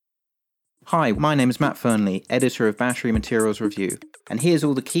Hi, my name is Matt Fernley, editor of Battery Materials Review, and here's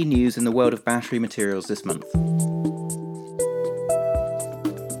all the key news in the world of battery materials this month.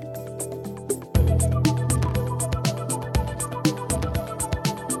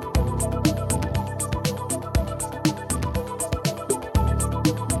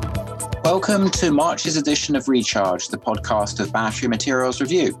 Welcome to March's edition of Recharge, the podcast of Battery Materials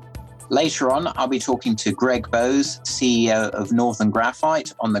Review. Later on, I'll be talking to Greg Bowes, CEO of Northern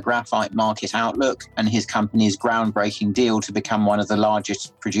Graphite, on the graphite market outlook and his company's groundbreaking deal to become one of the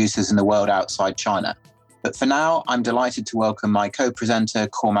largest producers in the world outside China. But for now, I'm delighted to welcome my co-presenter,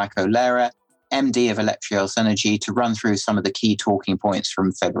 Cormac O'Leary, MD of Electrios Energy, to run through some of the key talking points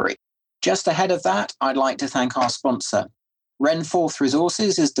from February. Just ahead of that, I'd like to thank our sponsor. Renforth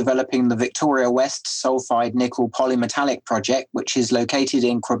Resources is developing the Victoria West sulfide nickel polymetallic project, which is located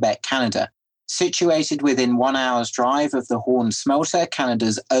in Quebec, Canada. Situated within 1 hour's drive of the Horne Smelter,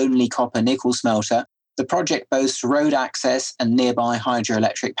 Canada's only copper nickel smelter, the project boasts road access and nearby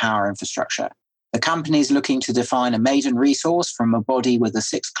hydroelectric power infrastructure. The company is looking to define a maiden resource from a body with a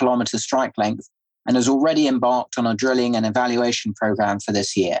 6-kilometre strike length and has already embarked on a drilling and evaluation program for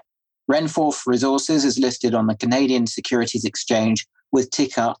this year. Renforth Resources is listed on the Canadian Securities Exchange with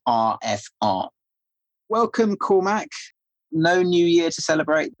ticker RFR. Welcome, Cormac. No New Year to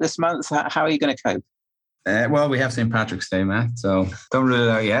celebrate this month. How are you going to cope? Well, we have St. Patrick's Day, Matt, so don't rule it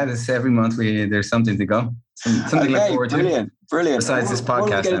out yet. It's every month there's something to go. Something to look forward to. Brilliant. Besides this podcast.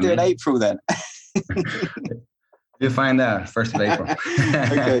 What are we going to do in April then? You'll find out, 1st of April.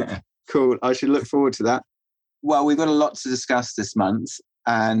 Okay, cool. I should look forward to that. Well, we've got a lot to discuss this month.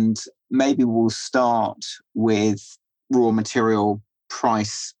 And maybe we'll start with raw material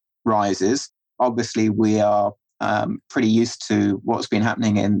price rises. Obviously, we are pretty used to what's been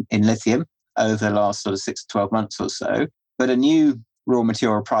happening in lithium over the last sort of 6 to 12 months or so. But a new raw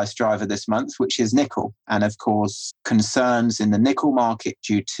material price driver this month, which is nickel. And of course, concerns in the nickel market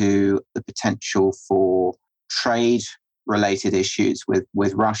due to the potential for trade-related issues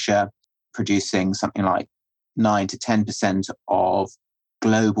with Russia producing something like 9 to 10% of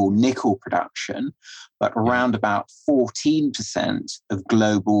global nickel production, but around about 14% of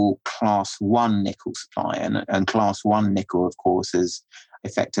global class 1 nickel supply. And class 1 nickel, of course, is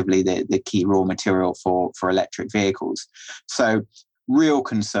effectively the key raw material for electric vehicles. So real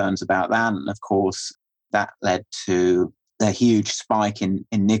concerns about that. And of course, that led to the huge spike in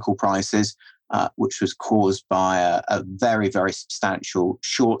nickel prices, which was caused by a very, very substantial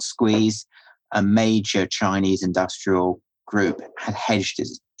short squeeze. A major Chinese industrial group had hedged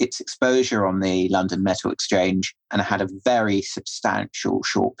its exposure on the London Metal Exchange and had a very substantial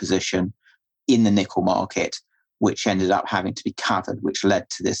short position in the nickel market, which ended up having to be covered, which led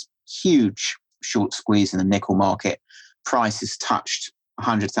to this huge short squeeze in the nickel market. Prices touched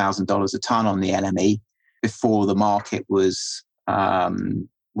 $100,000 a ton on the LME before the market was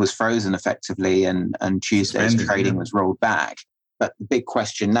frozen effectively, and Tuesday's trading was rolled back. But the big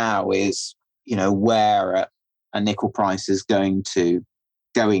question now is, where a nickel price is going to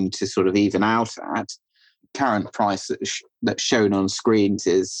sort of even out at. Current price that's shown on screens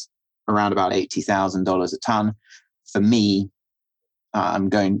is around about $80,000 a ton. For me, I'm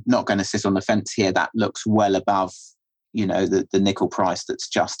not going to sit on the fence here. That looks well above, the nickel price that's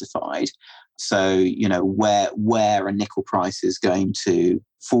justified. So, where a nickel price is going to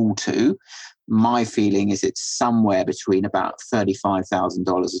fall to, my feeling is it's somewhere between about $35,000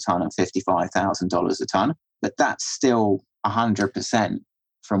 a ton and $55,000 a ton. But that's still 100%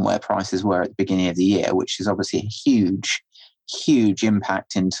 from where prices were at the beginning of the year, which is obviously a huge, huge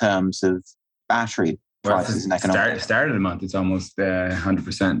impact in terms of battery prices and economics. Start of the month, it's almost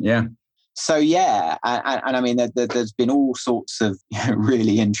 100%, yeah. So, yeah, and I mean, there's been all sorts of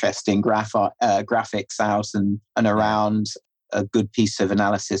really interesting graphics out and around. A good piece of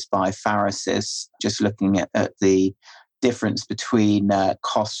analysis by Pharisis, just looking at the difference between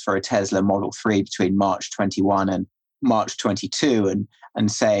costs for a Tesla Model 3 between March 21 and March 22, and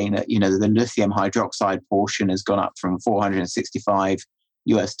saying that, the lithium hydroxide portion has gone up from $465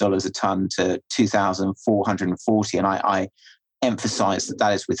 a ton to $2,440. And I emphasize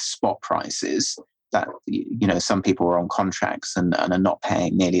that is with spot prices, that, some people are on contracts and are not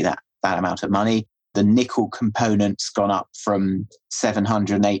paying nearly that amount of money. The nickel component's gone up from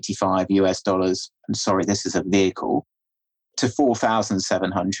 $785 and sorry, this is a vehicle, to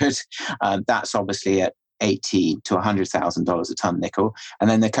 $4,700. That's obviously at $80,000 to $100,000 a ton nickel. And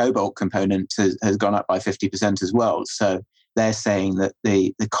then the cobalt component has gone up by 50% as well. So they're saying that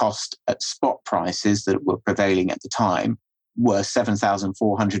the cost at spot prices that were prevailing at the time were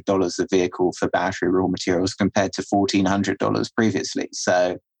 $7,400 a vehicle for battery raw materials compared to $1,400 previously.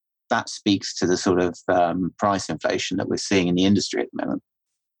 So that speaks to the sort of price inflation that we're seeing in the industry at the moment.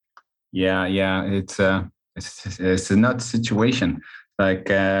 Yeah, it's a nuts situation. Like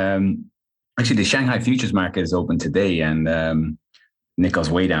actually, the Shanghai futures market is open today, and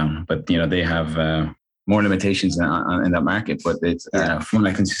nickel's way down. But they have more limitations in that market. But it's from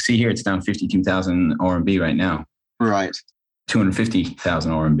what I can see here, it's down 52,000 RMB right now. Right.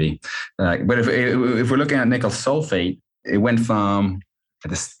 250,000 RMB. But if we're looking at nickel sulfate, it went from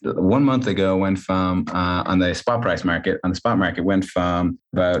 1 month ago on the spot price market. On the spot market, went from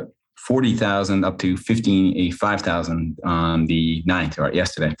about 40,000 up to 5,000 on the 9th or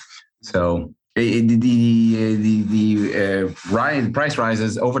yesterday. So the price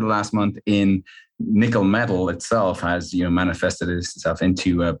rises over the last month in nickel metal itself has manifested itself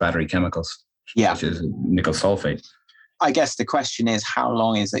into battery chemicals, which is nickel sulfate. I guess the question is, how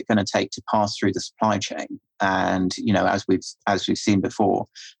long is it going to take to pass through the supply chain? And as we've seen before,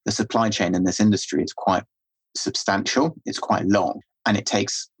 the supply chain in this industry is quite substantial. It's quite long, and it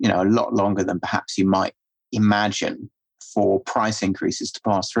takes a lot longer than perhaps you might imagine for price increases to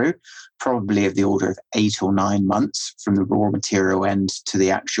pass through. Probably of the order of 8 or 9 months from the raw material end to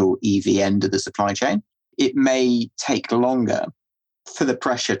the actual EV end of the supply chain. It may take longer for the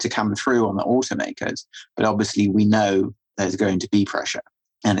pressure to come through on the automakers, but obviously we know there's going to be pressure,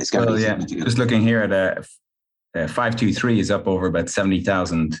 and it's going to be significant. Just looking here at 523 is up over about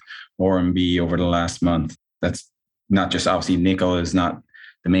 70,000 RMB over the last month. That's not just, obviously nickel is not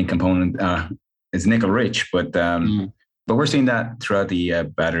the main component. It's nickel rich, but we're seeing that throughout the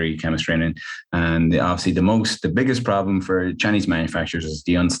battery chemistry, and obviously the biggest problem for Chinese manufacturers is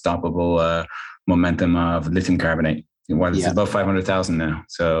the unstoppable momentum of lithium carbonate. It's above 500,000 now,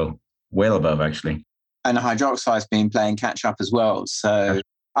 so well above actually. And hydroxide's been playing catch up as well. So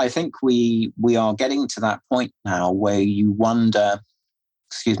I think we are getting to that point now where you wonder,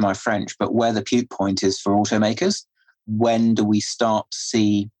 excuse my French, but where the puke point is for automakers. When do we start to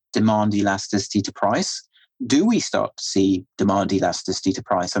see demand elasticity to price? Do we start to see demand elasticity to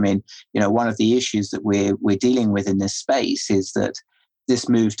price? I mean, one of the issues that we're dealing with in this space is that this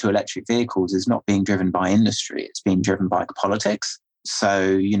move to electric vehicles is not being driven by industry; it's being driven by politics.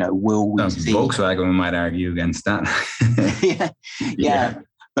 So, will we see Volkswagen might argue against that? yeah.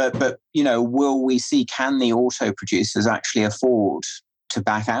 But will we see? Can the auto producers actually afford to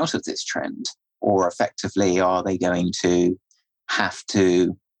back out of this trend, or effectively, are they going to have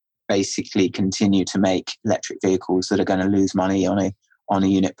to basically continue to make electric vehicles that are going to lose money on a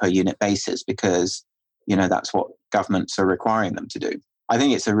unit per unit basis because that's what governments are requiring them to do? I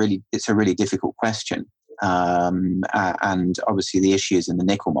think it's a really difficult question, and obviously the issues in the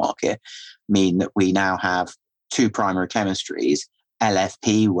nickel market mean that we now have two primary chemistries: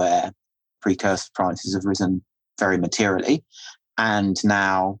 LFP, where precursor prices have risen very materially, and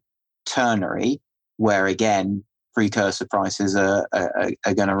now ternary, where again precursor prices are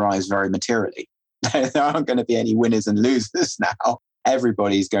going to rise very materially. There aren't going to be any winners and losers now.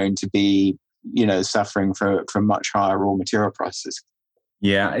 Everybody's going to be, suffering from much higher raw material prices.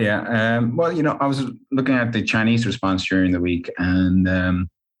 Yeah. Well, I was looking at the Chinese response during the week, and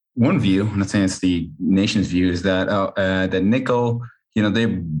one view, I'm not saying it's the nation's view, is that that nickel,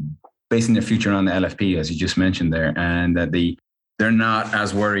 they're basing their future on the LFP, as you just mentioned there, and that they're not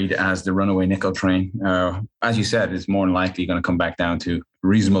as worried as the runaway nickel train. As you said, it's more than likely going to come back down to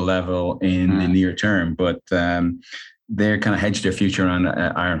reasonable level in the near term, but they're kind of hedged their future on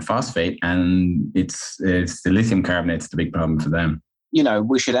iron phosphate, and it's the lithium carbonate's the big problem for them.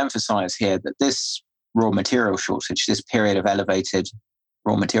 We should emphasize here that this raw material shortage, this period of elevated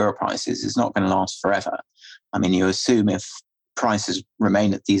raw material prices, is not going to last forever. I mean, you assume if prices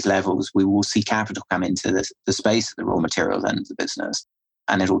remain at these levels, we will see capital come into the space of the raw materials end of the business.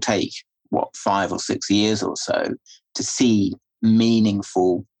 And it'll take, 5 or 6 years or so to see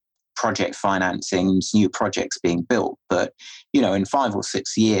meaningful project financings, new projects being built. But, in 5 or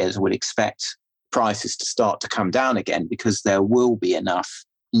 6 years, we'd expect prices to start to come down again because there will be enough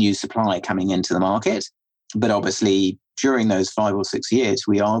new supply coming into the market. But obviously, during those 5 or 6 years,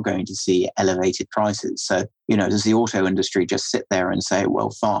 we are going to see elevated prices. So, does the auto industry just sit there and say,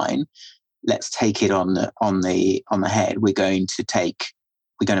 well, fine, let's take it on the head. We're going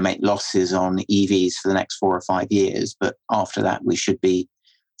to make losses on EVs for the next 4 or 5 years, but after that, we should be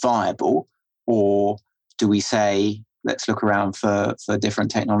viable? Or do we say, let's look around for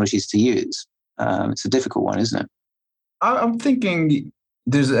different technologies to use? It's a difficult one, isn't it? I'm thinking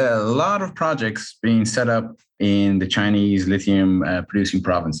there's a lot of projects being set up in the Chinese lithium producing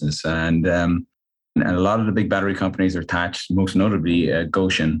provinces, and a lot of the big battery companies are attached, most notably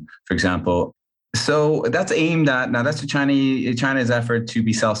Gotion, for example. So that's aimed at, now that's China's effort to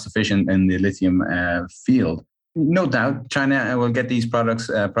be self-sufficient in the lithium field. No doubt, China will get these projects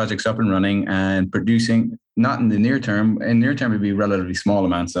up and running and producing, not in the near term. In the near term, it'd be relatively small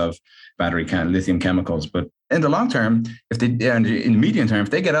amounts of lithium chemicals. But in the long term, in the medium term, if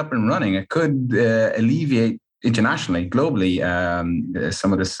they get up and running, it could alleviate internationally, globally,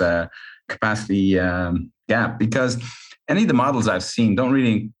 some of this capacity gap. Because any of the models I've seen don't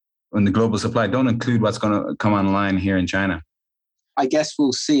really, in the global supply, don't include what's going to come online here in China. I guess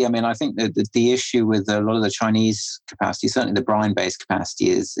we'll see. I mean, I think that the issue with a lot of the Chinese capacity, certainly the brine-based capacity,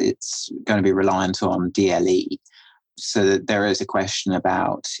 is it's going to be reliant on DLE. So that there is a question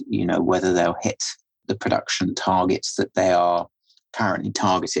about, whether they'll hit the production targets that they are currently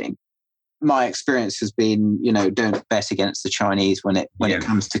targeting. My experience has been, don't bet against the Chinese when it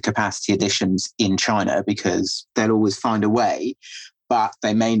comes to capacity additions in China, because they'll always find a way, but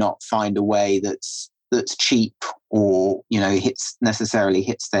they may not find a way that's cheap or necessarily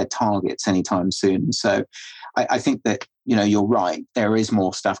hits their targets anytime soon. So I think that you're right. There is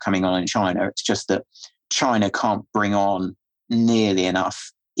more stuff coming on in China. It's just that China can't bring on nearly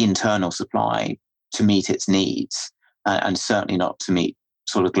enough internal supply to meet its needs, and certainly not to meet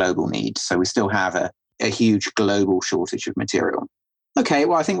sort of global needs. So we still have a huge global shortage of material. Okay,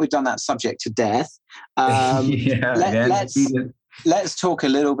 well, I think we've done that subject to death. Let's talk a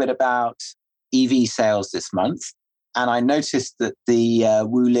little bit about EV sales this month. And I noticed that the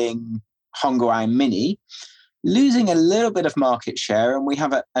Wuling Hongguang Mini losing a little bit of market share, and we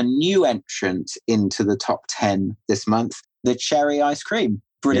have a new entrant into the top 10 this month, the Chery ice cream.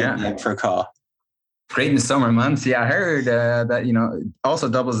 Brilliant name for a car. Great in the summer months. Yeah, I heard that, also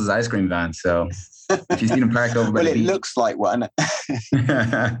doubles as ice cream van. So if you see them parked over by the beach. It looks like one.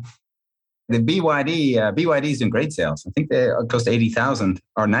 The BYD is doing great sales. I think they're close to 80,000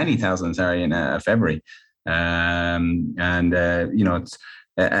 or 90,000, in February. It's and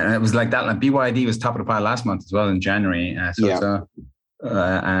it was like that. Like BYD was top of the pile last month as well in January. And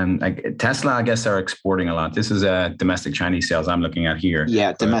Tesla, I guess, are exporting a lot. This is domestic Chinese sales I'm looking at here.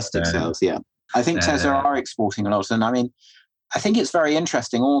 Yeah, domestic sales. Yeah, I think Tesla are exporting a lot, and I mean, I think it's very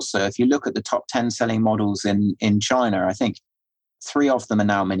interesting. Also, if you look at the top 10 selling models in China, I think 3 of them are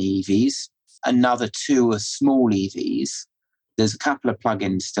now mini EVs. Another 2 are small EVs. There's a couple of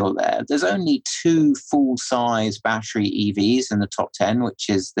plug-ins still there. There's only 2 full-size battery EVs in the top 10, which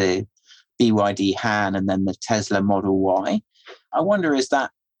is the BYD Han and then the Tesla Model Y. I wonder, is that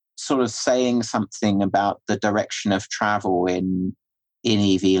sort of saying something about the direction of travel in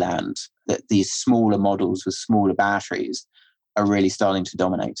EV land, that these smaller models with smaller batteries are really starting to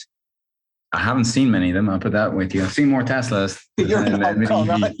dominate? I haven't seen many of them. I'll put that with you. I've seen more Teslas. You're in Hong Kong,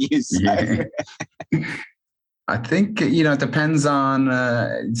 aren't you? So. Yeah. I think, it depends on,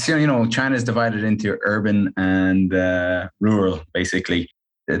 China's divided into urban and rural, basically.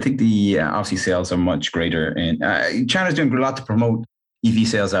 I think the obviously sales are much greater. China's doing a lot to promote EV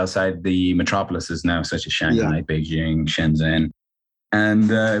sales outside the metropolises now, such as Shanghai, Beijing, Shenzhen. And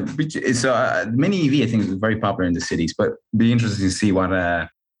mini EV, I think, is very popular in the cities, but it'd be interesting to see what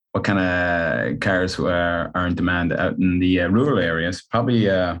kind of cars are in demand out in the rural areas. Probably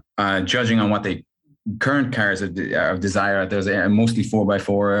judging on what the current cars of desire, there's mostly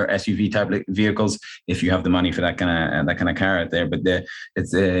 4x4 SUV type vehicles, if you have the money for that kind of car out there. But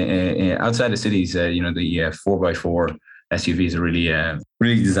it's outside the cities, the 4x4 SUVs are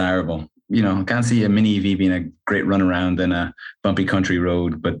really desirable. I can't see a mini EV being a great run around in a bumpy country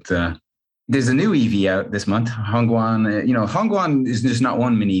road, but there's a new EV out this month, Hongguang. Hongguang is just not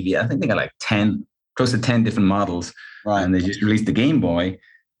one mini EV. I think they got like 10, close to 10 different models. Right. And they just released the Game Boy.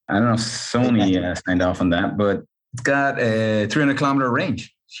 I don't know if Sony signed off on that, but it's got a 300-kilometer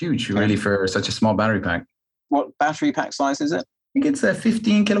range. It's huge, really, for such a small battery pack. What battery pack size is it? I think it's a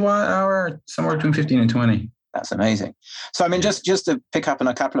 15 kilowatt hour, somewhere between 15 and 20. That's amazing. So, I mean, just to pick up on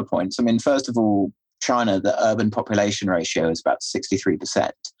a couple of points. I mean, first of all, China, the urban population ratio is about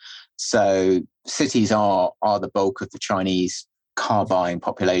 63%. So cities are the bulk of the Chinese car buying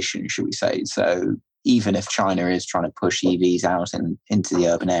population, should we say. So even if China is trying to push EVs out into the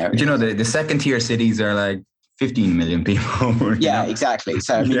urban areas. But the second tier cities are like 15 million people. Yeah, exactly.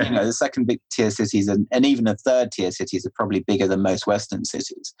 So, I mean, the second big tier cities and even the third tier cities are probably bigger than most Western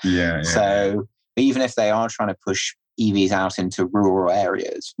cities. Yeah. So even if they are trying to push EVs out into rural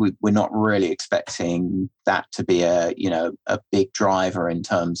areas, we're not really expecting that to be a big driver in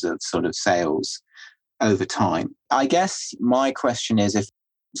terms of sort of sales over time. I guess my question is, if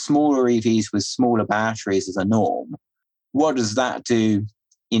smaller EVs with smaller batteries is a norm, what does that do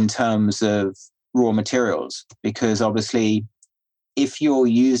in terms of raw materials? Because obviously, if you're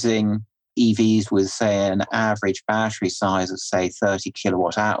using EVs with, say, an average battery size of, say, 30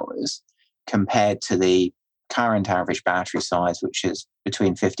 kilowatt hours compared to the current average battery size, which is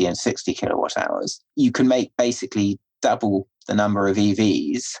between 50 and 60 kilowatt hours, you can make basically double the number of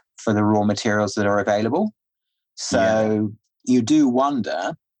EVs for the raw materials that are available. So you do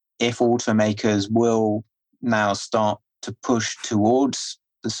wonder if automakers will now start to push towards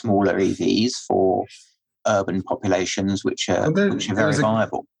the smaller EVs for urban populations, which are very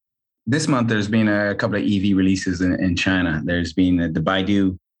viable. This month, there's been a couple of EV releases in China. There's been the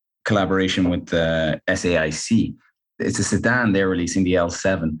Baidu collaboration with the SAIC. It's a sedan they're releasing, the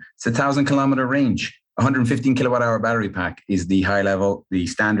L7. It's a 1,000-kilometer range. 115 kilowatt hour battery pack is the high level. The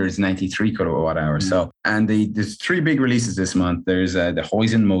standard is 93 kilowatt hours. So, and there's three big releases this month. There's the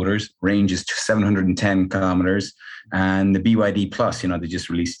Horizon Motors, range is 710 kilometers, and the BYD Plus. They just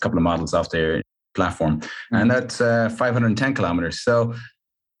released a couple of models off their platform, and that's 510 kilometers. So,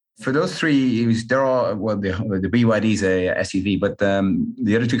 for those three, they're all the BYD is a SUV, but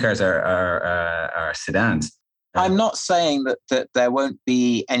the other two cars are sedans. I'm not saying that there won't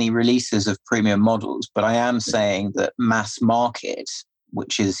be any releases of premium models, but I am saying that mass market,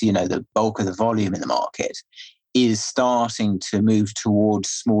 which is, the bulk of the volume in the market, is starting to move towards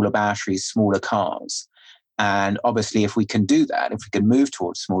smaller batteries, smaller cars. And obviously, if we can do that, if we can move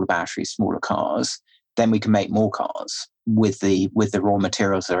towards smaller batteries, smaller cars, then we can make more cars with the raw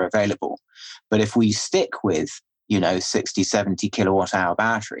materials that are available. But if we stick with, 60, 70 kilowatt hour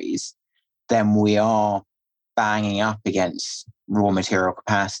batteries, then we are banging up against raw material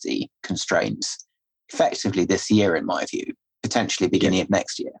capacity constraints effectively this year, in my view, potentially beginning of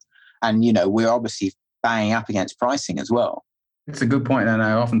next year. And, we're obviously banging up against pricing as well. It's a good point, and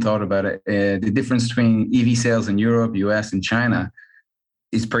I often thought about it. The difference between EV sales in Europe, US, and China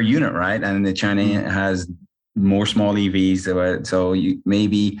is per unit, right? And China has more small EVs. So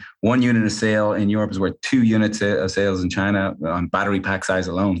maybe 1 unit of sale in Europe is worth 2 units of sales in China on battery pack size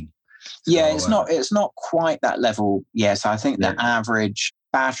alone. Yeah, so, it's not quite that level. Yes, I think the average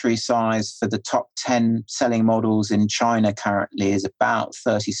battery size for the top 10 selling models in China currently is about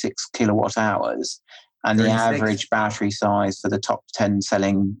 36 kilowatt hours. And 36. The average battery size for the top 10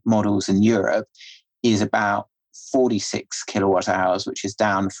 selling models in Europe is about 46 kilowatt hours, which is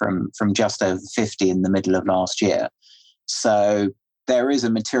down from just over 50 in the middle of last year. So there is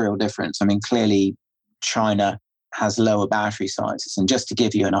a material difference. I mean, clearly China has lower battery sizes. And just to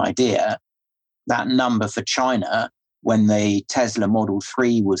give you an idea, that number for China, when the Tesla Model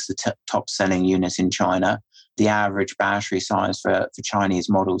 3 was the top selling unit in China, the average battery size for Chinese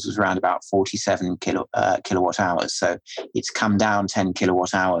models was around about 47 kilowatt hours. So it's come down 10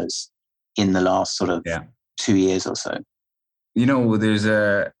 kilowatt hours in the last sort of 2 years or so. There's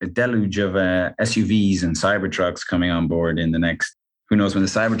a deluge of SUVs and Cybertrucks coming on board in the next, who knows when the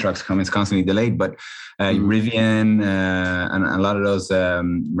Cybertrucks come, it's constantly delayed, but Rivian and a lot of those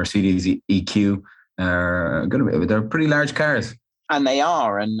Mercedes EQ are going to be, they're pretty large cars. And they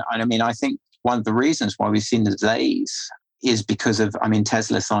are. And I mean, I think one of the reasons why we've seen the delays is because of,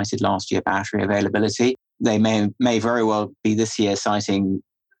 Tesla cited last year battery availability. They may very well be this year citing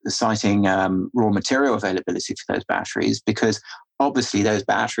raw material availability for those batteries, because obviously those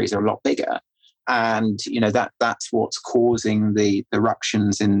batteries are a lot bigger. And, that's what's causing the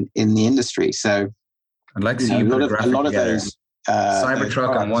ructions in the industry. So I'd like to see a lot of those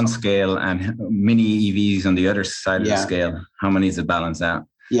Cybertruck on one scale and mini EVs on the other side of the scale. How many is it balance out?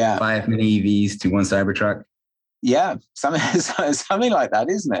 Yeah. 5 mini EVs to one Cybertruck. Yeah. Something like that,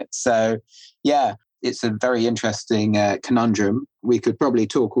 isn't it? So, yeah, it's a very interesting conundrum. We could probably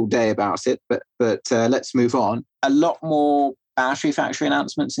talk all day about it, but let's move on. A lot more battery factory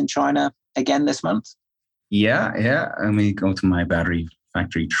announcements in China again this month. Yeah. Let me go to my battery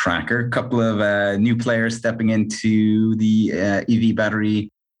factory tracker. A couple of new players stepping into the EV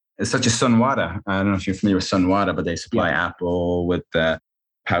battery, such as Sunwada. I don't know if you're familiar with Sunwada, but they supply Apple with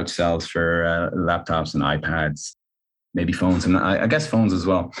pouch cells for laptops and iPads, maybe phones, and I guess phones as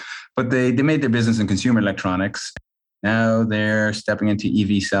well. But they made their business in consumer electronics. Now they're stepping into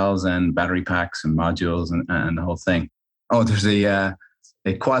EV cells and battery packs and modules and the whole thing. Oh, there's a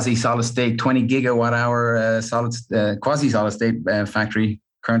quasi-solid state 20 gigawatt hour quasi-solid state factory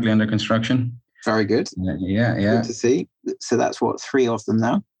currently under construction. Very good. Yeah. Good to see. So that's what, 3 of them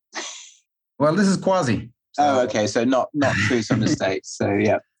now? Well, this is quasi. So. Oh, okay. So not true solid state. So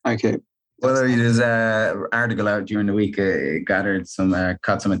yeah. Okay. Well, there's an article out during the week. It gathered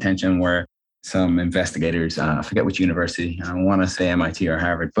caught some attention where some investigators, I forget which university, I don't want to say MIT or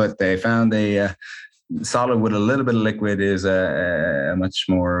Harvard, but they found a solid with a little bit of liquid is a much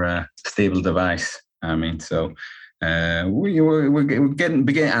more stable device. So We're getting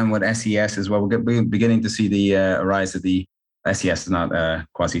beginning, and with SES as well. We're beginning to see the rise of the SES is not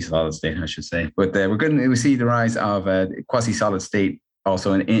quasi-solid state, I should say, but we see the rise of quasi-solid state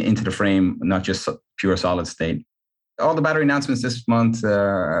also into the frame, not just pure solid state. All the battery announcements this month,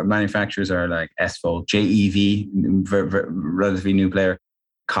 manufacturers are like SVOLT, JEV, relatively new player,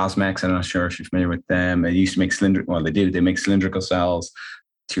 Cosmex. I'm not sure if you're familiar with them. They used to make they make cylindrical cells.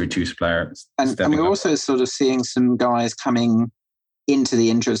 Tier 2 suppliers. And we're also sort of seeing some guys coming into the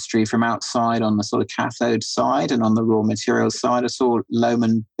industry from outside on the sort of cathode side and on the raw materials side. I saw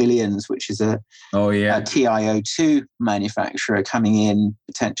Lohmann Billions, which is a TiO2 manufacturer, coming in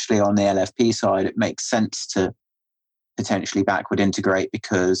potentially on the LFP side. It makes sense to potentially backward integrate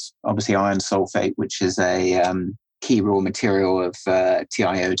because obviously iron sulfate, which is a key raw material of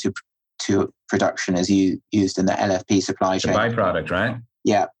TiO2 production, is used in the LFP supply chain. The byproduct, right?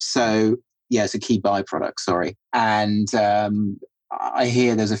 Yeah. So, it's a key byproduct, sorry. And I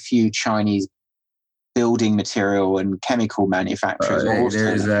hear there's a few Chinese building material and chemical manufacturers.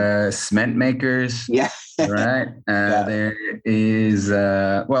 There's cement makers. Yeah. Right. There is,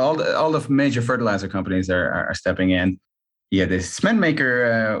 all the major fertilizer companies are stepping in. Yeah, the cement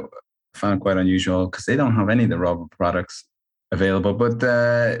maker found quite unusual because they don't have any of the raw products available. But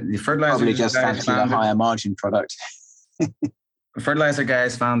the fertilizer probably just actually a higher margin product. Fertilizer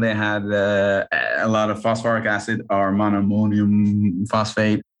guys found they had a lot of phosphoric acid or monoammonium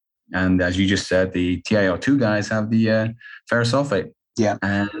phosphate. And as you just said, the TiO2 guys have the ferrous sulfate. Yeah.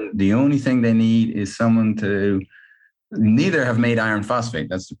 And the only thing they need is someone to neither have made iron phosphate.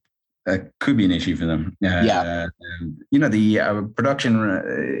 That could be an issue for them. The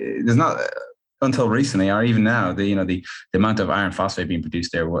production, there's not... Until recently, or even now, the amount of iron phosphate being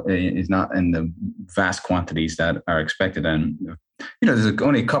produced there is not in the vast quantities that are expected. And there's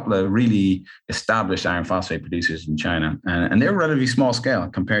only a couple of really established iron phosphate producers in China, and they're relatively small scale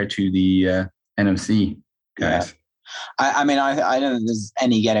compared to the NMC guys. Yeah. I don't think there's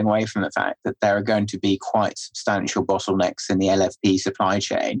any getting away from the fact that there are going to be quite substantial bottlenecks in the LFP supply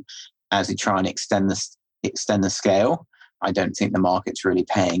chain as we try and extend the scale. I don't think the market's really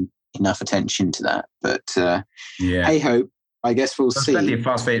paying enough attention to that, but hey ho, I guess we'll see. Plenty of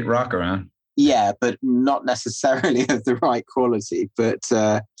phosphate rock around. Yeah, but not necessarily of the right quality. But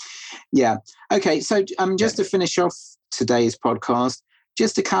okay. So just to finish off today's podcast,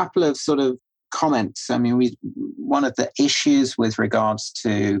 just a couple of sort of comments. I mean, one of the issues with regards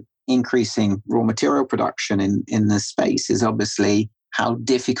to increasing raw material production in this space is obviously how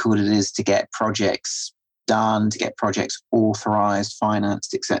difficult it is to get projects done, to get projects authorized,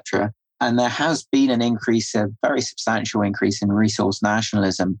 financed, etc. And there has been a very substantial increase in resource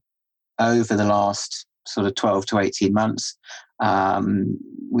nationalism over the last sort of 12 to 18 months.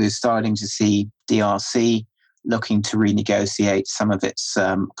 We're starting to see DRC looking to renegotiate some of its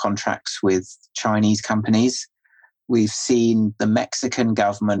contracts with Chinese companies. We've seen the Mexican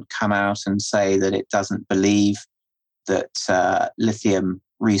government come out and say that it doesn't believe that lithium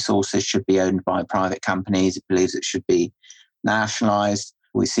resources should be owned by private companies. It believes it should be nationalized.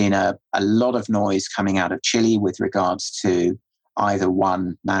 We've seen a lot of noise coming out of Chile with regards to either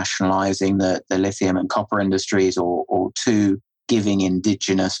one, nationalizing the lithium and copper industries, or two, giving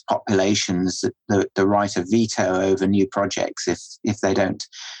indigenous populations the right of veto over new projects if they don't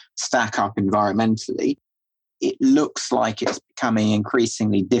stack up environmentally. It looks like it's becoming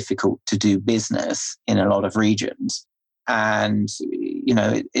increasingly difficult to do business in a lot of regions. And,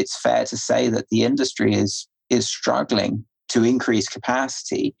 it's fair to say that the industry is struggling to increase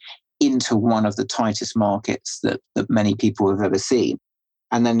capacity into one of the tightest markets that many people have ever seen.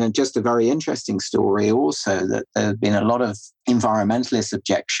 And then just a very interesting story also, that there have been a lot of environmentalist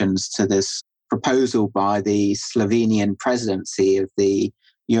objections to this proposal by the Slovenian presidency of the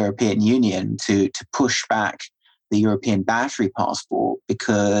European Union to push back the European battery passport,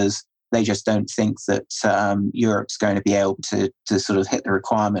 because they just don't think that Europe's going to be able to sort of hit the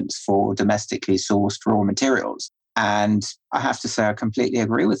requirements for domestically sourced raw materials. And I have to say I completely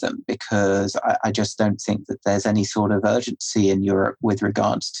agree with them, because I just don't think that there's any sort of urgency in Europe with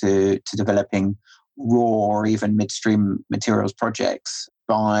regards to developing raw or even midstream materials projects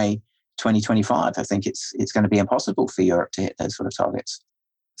by 2025. I think it's going to be impossible for Europe to hit those sort of targets.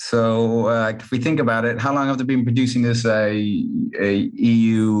 So if we think about it, how long have they been producing this a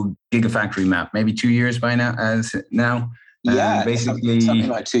EU gigafactory map? Maybe 2 years by now. Yeah, basically something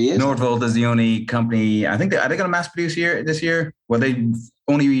like 2 years. Nordvolt is the only company. I think are they going to mass produce this year? Well, they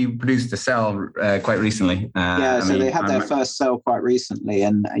only produced the cell quite recently. They had their first cell quite recently,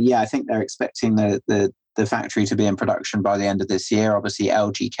 and I think they're expecting the factory to be in production by the end of this year. Obviously,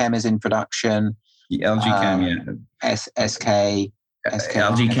 LG Chem is in production. The LG Chem, SK.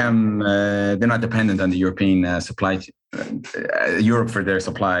 LG Chem, they're not dependent on the European supply, Europe for their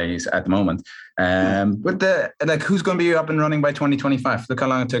supplies at the moment. But who's going to be up and running by 2025? Look how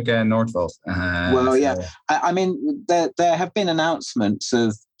long it took Northvolt. I mean, there have been announcements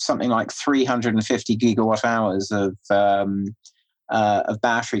of something like 350 gigawatt hours of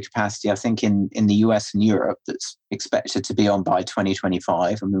battery capacity, I think, in the US and Europe, that's expected to be on by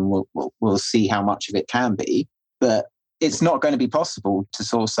 2025. I mean, we'll see how much of it can be, but it's not going to be possible to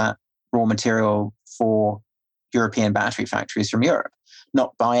source that raw material for European battery factories from Europe,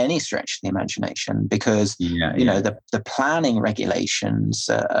 not by any stretch of the imagination, because the planning regulations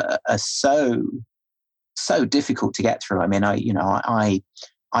are so difficult to get through. I mean,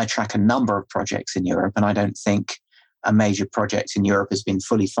 I track a number of projects in Europe, and I don't think a major project in Europe has been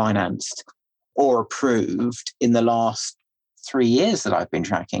fully financed or approved in the last 3 years that I've been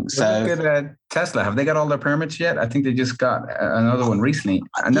tracking. So look at Tesla. Have they got all their permits yet? I think they just got another one recently.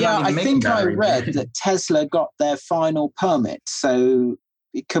 And I think I read that Tesla got their final permit. So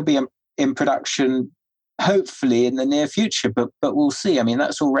it could be in production, hopefully in the near future, but we'll see. I mean,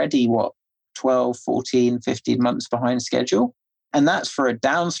 that's already 12, 14, 15 months behind schedule. And that's for a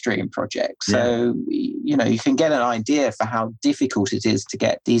downstream project. So, you can get an idea for how difficult it is to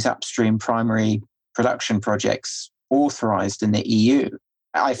get these upstream primary production projects authorized in the EU.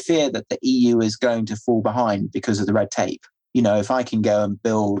 I fear that the EU is going to fall behind because of the red tape. If I can go and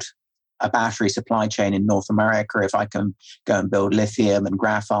build a battery supply chain in North America, if I can go and build lithium and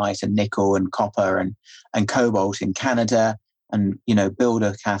graphite and nickel and copper and cobalt in Canada, and, build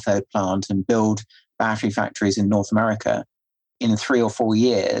a cathode plant and build battery factories in North America, in 3 or 4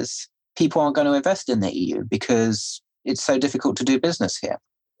 years, people aren't going to invest in the EU because it's so difficult to do business here.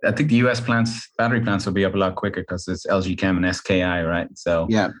 I think the US battery plants will be up a lot quicker because it's LG Chem and SKI, right? So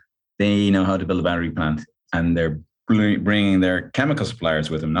they know how to build a battery plant, and they're bringing their chemical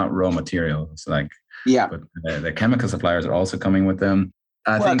suppliers with them, not raw materials. But the chemical suppliers are also coming with them.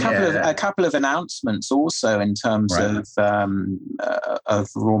 A couple of announcements also in terms of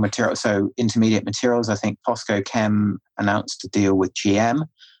raw material. So intermediate materials. I think POSCO Chem announced a deal with GM,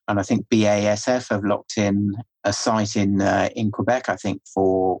 and I think BASF have locked in a site in Quebec, I think,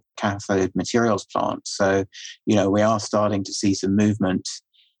 for cathode materials plants. So, we are starting to see some movement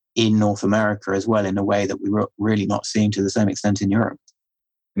in North America as well, in a way that we were really not seeing to the same extent in Europe.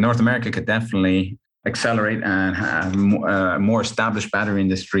 North America could definitely accelerate and have a more established battery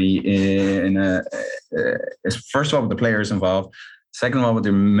industry first of all with the players involved, second of all with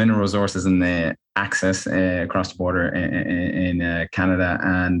the mineral resources and the access across the border in Canada,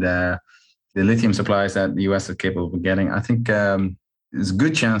 and the lithium supplies that the US is capable of getting. I think there's a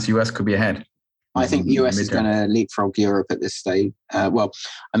good chance the US could be ahead. I think the US is going to leapfrog Europe at this stage. I'm going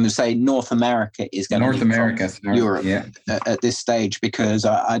to say North America is going to leapfrog Europe at this stage, because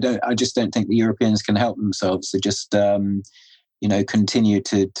I just don't think the Europeans can help themselves. They just continue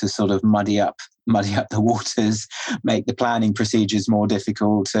to sort of muddy up the waters, make the planning procedures more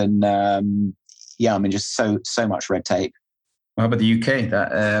difficult, and just so much red tape. How about the UK?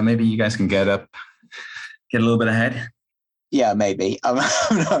 That maybe you guys can get a little bit ahead. Yeah, maybe. I'm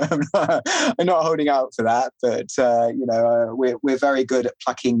not holding out for that, but we're very good at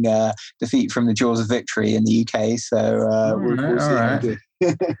plucking defeat from the jaws of victory in the UK. So we'll see how we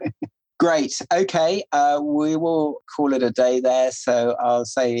do. Great. Okay, we will call it a day there. So I'll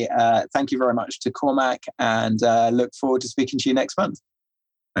say thank you very much to Cormac, and look forward to speaking to you next month.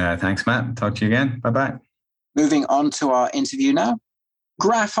 Thanks, Matt. Talk to you again. Bye-bye. Moving on to our interview now.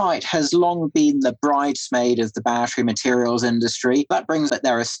 Graphite has long been the bridesmaid of the battery materials industry. That brings that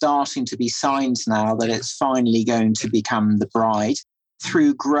there are starting to be signs now that it's finally going to become the bride.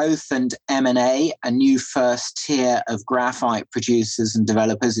 Through growth and M&A, a new first tier of graphite producers and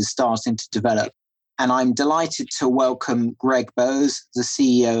developers is starting to develop. And I'm delighted to welcome Greg Bowes, the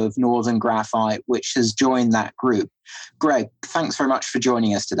CEO of Northern Graphite, which has joined that group. Greg, thanks very much for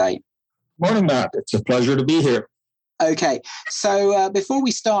joining us today. Morning, Matt. It's a pleasure to be here. Okay, so before we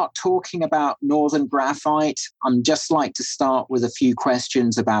start talking about Northern Graphite, I'd just like to start with a few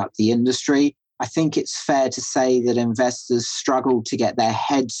questions about the industry. I think it's fair to say that investors struggle to get their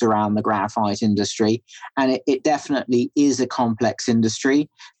heads around the graphite industry, and it definitely is a complex industry.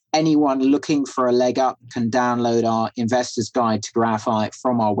 Anyone looking for a leg up can download our Investor's Guide to Graphite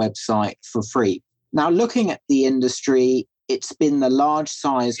from our website for free. Now, looking at the industry, it's been the large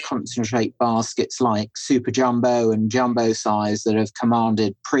size concentrate baskets like super jumbo and jumbo size that have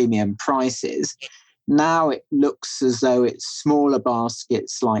commanded premium prices. Now it looks as though it's smaller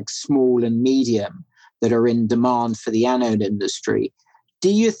baskets like small and medium that are in demand for the anode industry. Do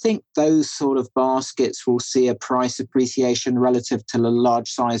you think those sort of baskets will see a price appreciation relative to the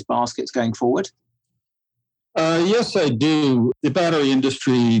large size baskets going forward? Yes, I do. The battery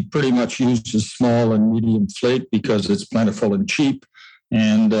industry pretty much uses small and medium flake because it's plentiful and cheap.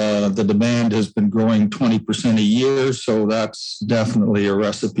 And the demand has been growing 20% a year. So that's definitely a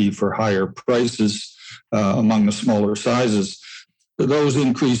recipe for higher prices among the smaller sizes. Those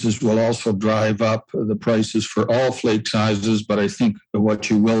increases will also drive up the prices for all flake sizes. But I think what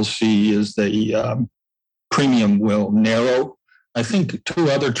you will see is the premium will narrow. I think two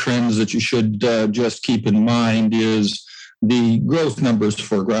other trends that you should just keep in mind is the growth numbers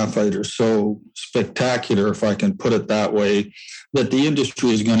for graphite are so spectacular, if I can put it that way, that the industry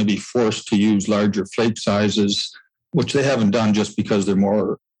is going to be forced to use larger flake sizes, which they haven't done just because they're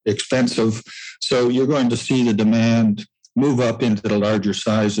more expensive. So you're going to see the demand move up into the larger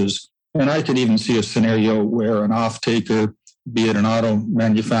sizes. And I could even see a scenario where an off-taker, be it an auto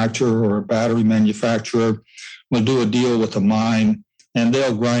manufacturer or a battery manufacturer, will do a deal with a mine and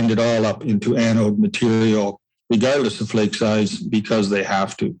they'll grind it all up into anode material, regardless of flake size, because they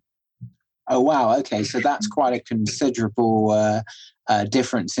have to. Oh, wow. Okay. So that's quite a considerable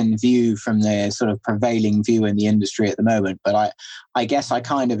difference in view from the sort of prevailing view in the industry at the moment. But I guess I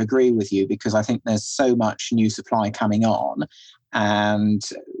kind of agree with you because I think there's so much new supply coming on and,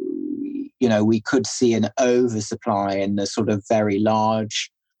 you know, we could see an oversupply in the sort of very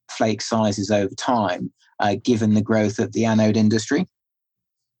large flake sizes over time, given the growth of the anode industry.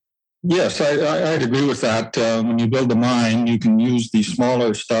 Yes, I'd agree with that. When you build a mine, you can use the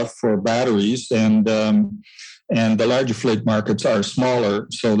smaller stuff for batteries, and the larger flake markets are smaller,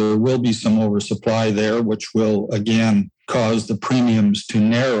 so there will be some oversupply there, which will again cause the premiums to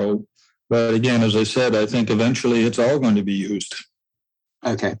narrow. But again, as I said, I think eventually it's all going to be used.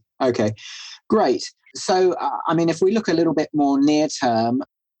 Okay, great. So, I mean, if we look a little bit more near term,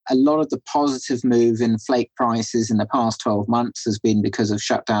 a lot of the positive move in flake prices in the past 12 months has been because of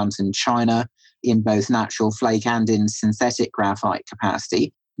shutdowns in China in both natural flake and in synthetic graphite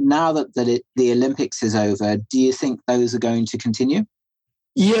capacity. Now that the Olympics is over, do you think those are going to continue?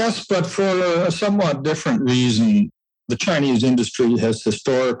 Yes, but for a somewhat different reason. The Chinese industry has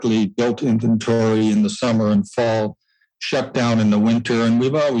historically built inventory in the summer and fall, shut down in the winter, and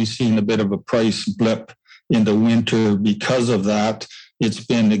we've always seen a bit of a price blip in the winter because of that. It's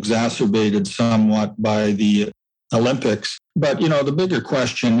been exacerbated somewhat by the Olympics. But, you know, the bigger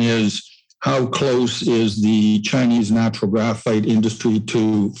question is how close is the Chinese natural graphite industry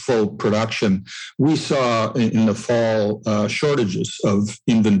to full production? We saw in the fall shortages of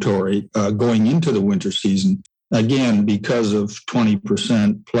inventory going into the winter season, again, because of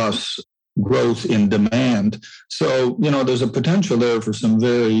 20% plus growth in demand. So, you know, there's a potential there for some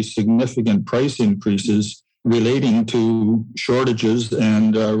very significant price increases relating to shortages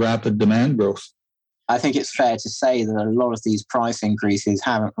and rapid demand growth. I think it's fair to say that a lot of these price increases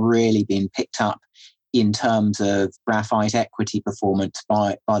haven't really been picked up in terms of graphite equity performance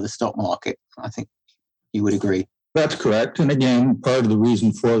by the stock market. I think you would agree. That's correct. And again, part of the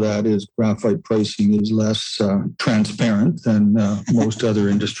reason for that is graphite pricing is less transparent than most other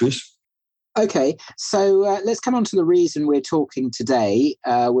industries. Okay, so let's come on to the reason we're talking today,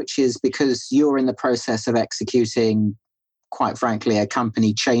 which is because you're in the process of executing, quite frankly, a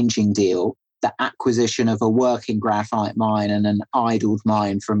company-changing deal, the acquisition of a working graphite mine and an idled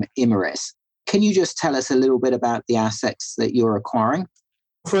mine from Imerys. Can you just tell us a little bit about the assets that you're acquiring?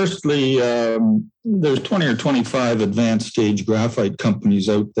 Firstly, there's 20 or 25 advanced stage graphite companies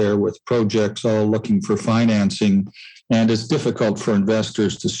out there with projects all looking for financing, and it's difficult for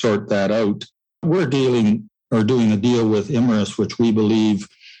investors to sort that out. We're doing a deal with Imerys, which we believe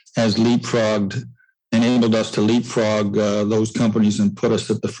has enabled us to leapfrog those companies and put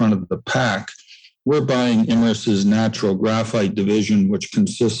us at the front of the pack. We're buying Imerys' natural graphite division, which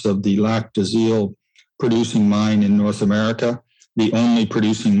consists of the Lac des Îles producing mine in North America, the only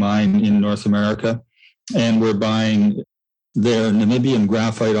producing mine in North America. And we're buying their Namibian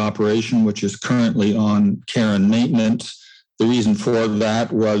graphite operation, which is currently on care and maintenance. The reason for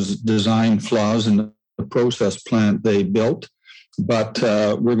that was design flaws in the process plant they built. But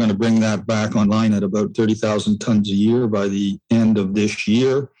we're going to bring that back online at about 30,000 tons a year by the end of this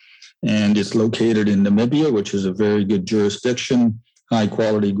year. And it's located in Namibia, which is a very good jurisdiction, high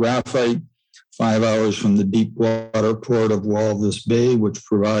quality graphite, 5 hours from the deep water port of Walvis Bay, which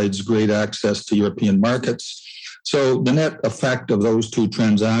provides great access to European markets. So the net effect of those two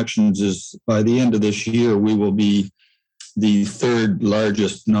transactions is by the end of this year, we will be the third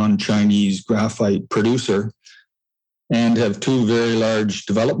largest non-Chinese graphite producer and have two very large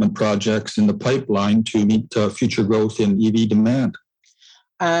development projects in the pipeline to meet future growth in EV demand.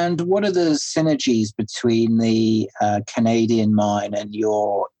 And what are the synergies between the Canadian mine and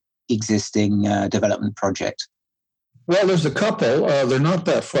your existing development project? Well, there's a couple. They're not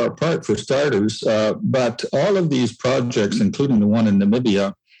that far apart for starters, but all of these projects, including the one in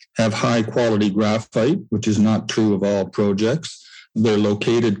Namibia, have high quality graphite, which is not true of all projects. They're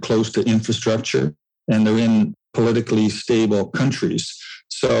located close to infrastructure and they're in politically stable countries.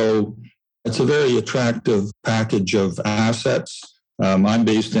 So it's a very attractive package of assets. I'm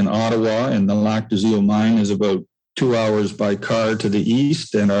based in Ottawa, and the Lac des Îles mine is about 2 hours by car to the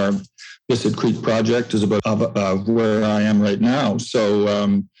east, and our Bissett Creek project is about where I am right now.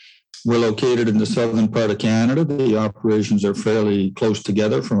 So we're located in the southern part of Canada. The operations are fairly close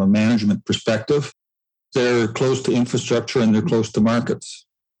together from a management perspective. They're close to infrastructure and they're close to markets.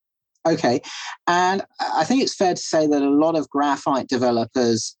 Okay. And I think it's fair to say that a lot of graphite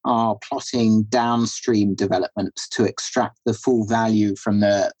developers are plotting downstream developments to extract the full value from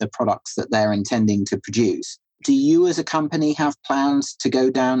the products that they're intending to produce. Do you as a company have plans to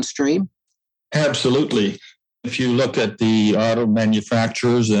go downstream? Absolutely. If you look at the auto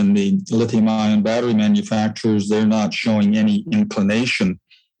manufacturers and the lithium-ion battery manufacturers, they're not showing any inclination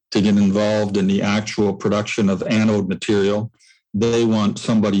to get involved in the actual production of anode material. They want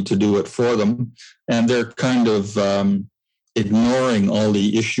somebody to do it for them. And they're kind of ignoring all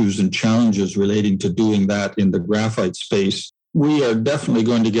the issues and challenges relating to doing that in the graphite space. We are definitely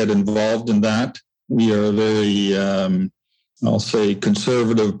going to get involved in that. We are a very I'll say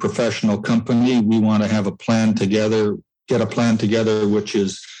conservative professional company. We want to have a plan together, get a plan together which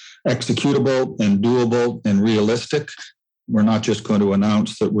is executable and doable and realistic. We're not just going to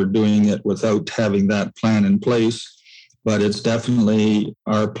announce that we're doing it without having that plan in place, but it's definitely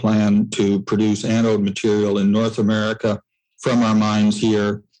our plan to produce anode material in North America from our mines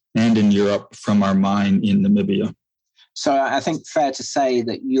here and in Europe from our mine in Namibia. So I think fair to say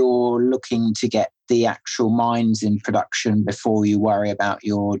that you're looking to get the actual mines in production before you worry about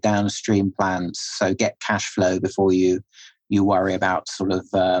your downstream plans. So get cash flow before you worry about sort of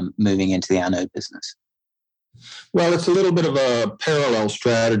moving into the anode business. Well, it's a little bit of a parallel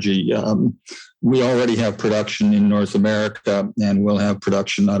strategy. We already have production in North America, and we'll have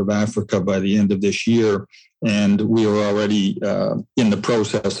production out of Africa by the end of this year. And we are already in the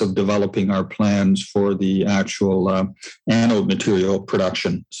process of developing our plans for the actual anode material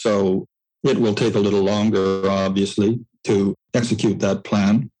production. So it will take a little longer, obviously, to execute that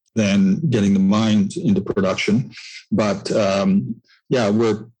plan than getting the mines into production. But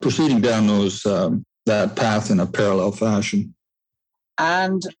we're proceeding down that path in a parallel fashion.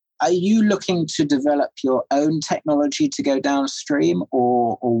 And are you looking to develop your own technology to go downstream,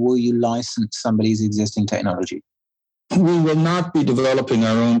 or will you license somebody's existing technology? We will not be developing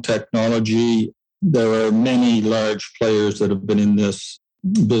our own technology. There are many large players that have been in this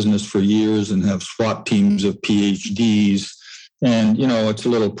business for years and have SWAT teams of PhDs. And, it's a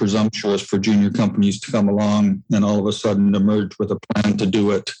little presumptuous for junior companies to come along and all of a sudden emerge with a plan to do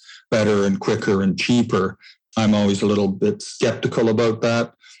it better and quicker and cheaper. I'm always a little bit skeptical about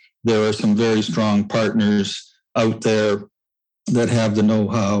that. There are some very strong partners out there that have the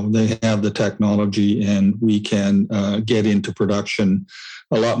know-how, they have the technology, and we can get into production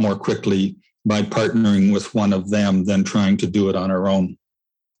a lot more quickly by partnering with one of them than trying to do it on our own.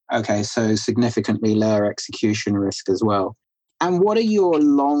 Okay, so significantly lower execution risk as well. And what are your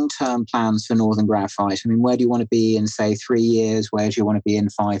long-term plans for Northern Graphite? I mean, where do you want to be in, say, 3 years? Where do you want to be in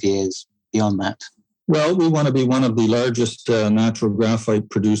 5 years beyond that? Well, we want to be one of the largest natural graphite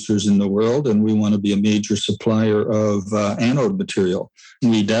producers in the world, and we want to be a major supplier of anode material.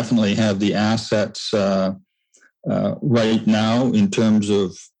 We definitely have the assets right now in terms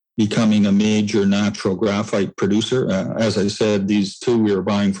of becoming a major natural graphite producer. As I said, these two we are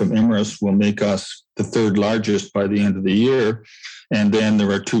buying from Imerys will make us the third largest by the end of the year. And then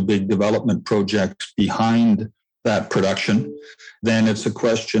there are two big development projects behind that production. Then it's a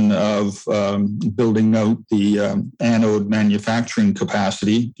question of building out the anode manufacturing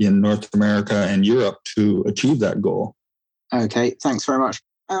capacity in North America and Europe to achieve that goal. Okay, thanks very much.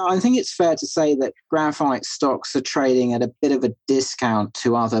 I think it's fair to say that graphite stocks are trading at a bit of a discount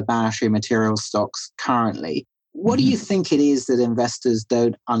to other battery material stocks currently. What do you think it is that investors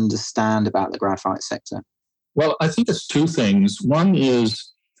don't understand about the graphite sector? Well, I think it's two things. One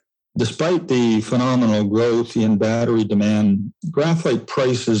is, despite the phenomenal growth in battery demand, graphite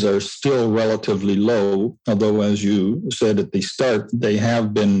prices are still relatively low, although, as you said at the start, they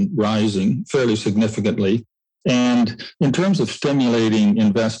have been rising fairly significantly. And in terms of stimulating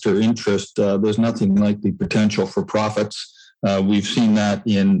investor interest, there's nothing like the potential for profits. We've seen that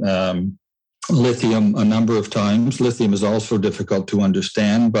in lithium a number of times. Lithium is also difficult to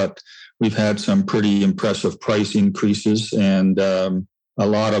understand, but we've had some pretty impressive price increases and a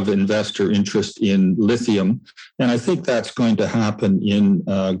lot of investor interest in lithium. And I think that's going to happen in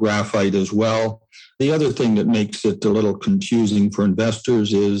graphite as well. The other thing that makes it a little confusing for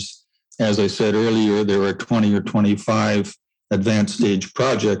investors is, as I said earlier, there are 20 or 25 advanced stage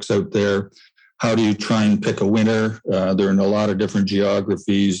projects out there. How do you try and pick a winner? They're in a lot of different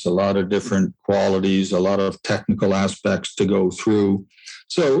geographies, a lot of different qualities, a lot of technical aspects to go through.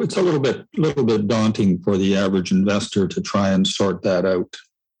 So it's a little bit daunting for the average investor to try and sort that out.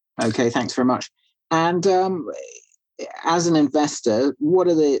 Okay, thanks very much. And as an investor, what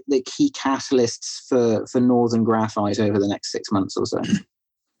are the key catalysts for Northern Graphite over the next 6 months or so?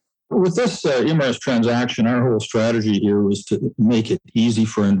 With this Imerys transaction, our whole strategy here was to make it easy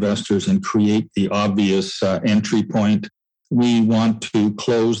for investors and create the obvious entry point. We want to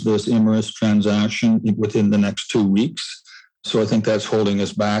close this Imerys transaction within the next 2 weeks. So I think that's holding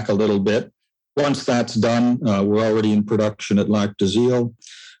us back a little bit. Once that's done, we're already in production at Lac des Îles.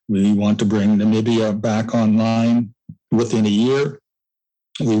 We want to bring Namibia back online within a year.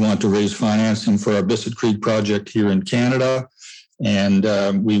 We want to raise financing for our Bissett Creek project here in Canada. And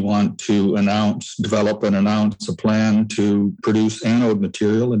we want to develop and announce a plan to produce anode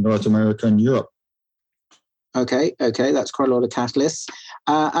material in North America and Europe. Okay, that's quite a lot of catalysts.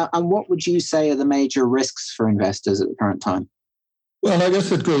 And what would you say are the major risks for investors at the current time? Well, I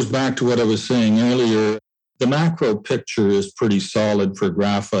guess it goes back to what I was saying earlier. The macro picture is pretty solid for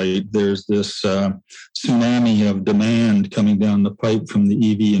graphite. There's this tsunami of demand coming down the pipe from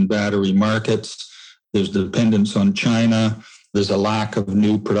the EV and battery markets. There's dependence on China. There's a lack of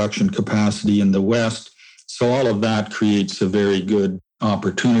new production capacity in the West. So all of that creates a very good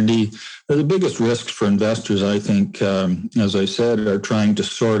opportunity. The biggest risks for investors, I think, as I said, are trying to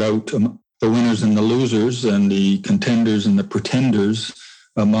sort out the winners and the losers and the contenders and the pretenders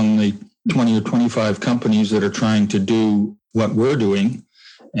among the 20 or 25 companies that are trying to do what we're doing.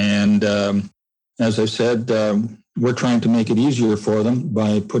 And as I said, we're trying to make it easier for them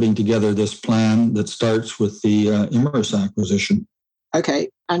by putting together this plan that starts with the Imerys acquisition. Okay.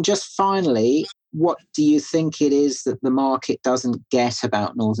 And just finally, what do you think it is that the market doesn't get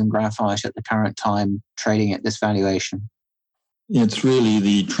about Northern Graphite at the current time, trading at this valuation? It's really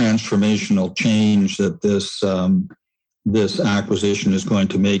the transformational change that this acquisition is going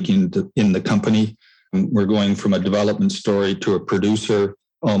to make in the company. We're going from a development story to a producer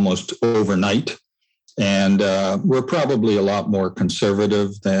almost overnight. And we're probably a lot more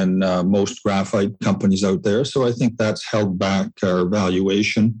conservative than most graphite companies out there. So I think that's held back our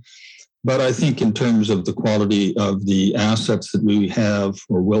valuation. But I think in terms of the quality of the assets that we have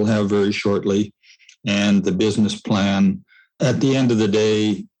or will have very shortly and the business plan, at the end of the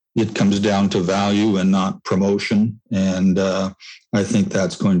day, it comes down to value and not promotion. And I think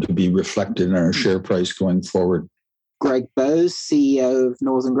that's going to be reflected in our share price going forward. Greg Bowes, CEO of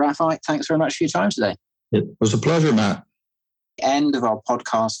Northern Graphite, thanks very much for your time today. It was a pleasure, Matt. End of our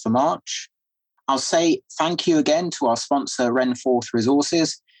podcast for March. I'll say thank you again to our sponsor, Renforth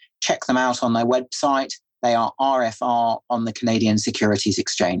Resources. Check them out on their website. They are RFR on the Canadian Securities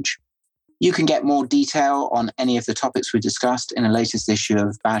Exchange. You can get more detail on any of the topics we discussed in the latest issue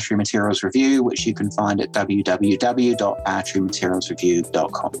of Battery Materials Review, which you can find at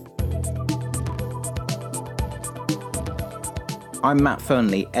www.batterymaterialsreview.com. I'm Matt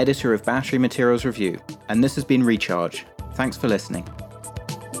Fernley, editor of Battery Materials Review, and this has been Recharge. Thanks for listening.